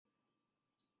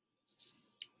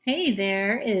Hey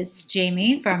there, it's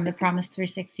Jamie from the Promise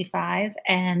 365,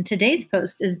 and today's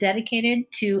post is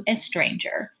dedicated to a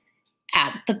stranger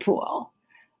at the pool,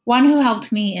 one who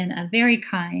helped me in a very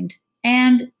kind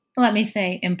and, let me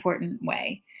say, important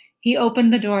way. He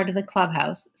opened the door to the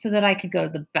clubhouse so that I could go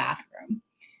to the bathroom.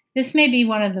 This may be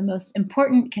one of the most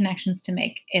important connections to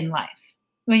make in life.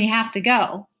 When you have to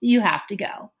go, you have to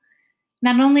go.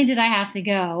 Not only did I have to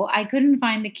go, I couldn't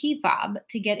find the key fob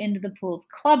to get into the pool's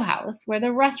clubhouse where the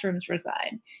restrooms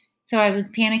reside. So I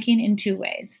was panicking in two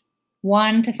ways: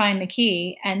 one, to find the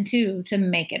key, and two, to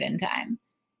make it in time.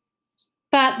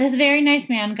 But this very nice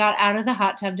man got out of the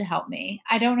hot tub to help me.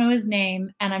 I don't know his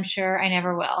name, and I'm sure I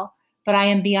never will, but I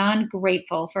am beyond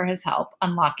grateful for his help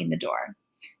unlocking the door.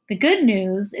 The good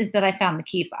news is that I found the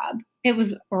key fob. It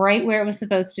was right where it was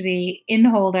supposed to be, in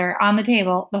the holder, on the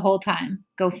table, the whole time.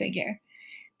 Go figure.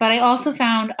 But I also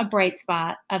found a bright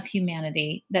spot of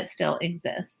humanity that still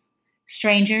exists.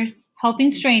 Strangers helping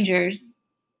strangers,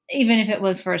 even if it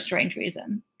was for a strange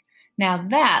reason. Now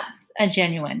that's a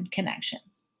genuine connection.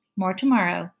 More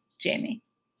tomorrow, Jamie.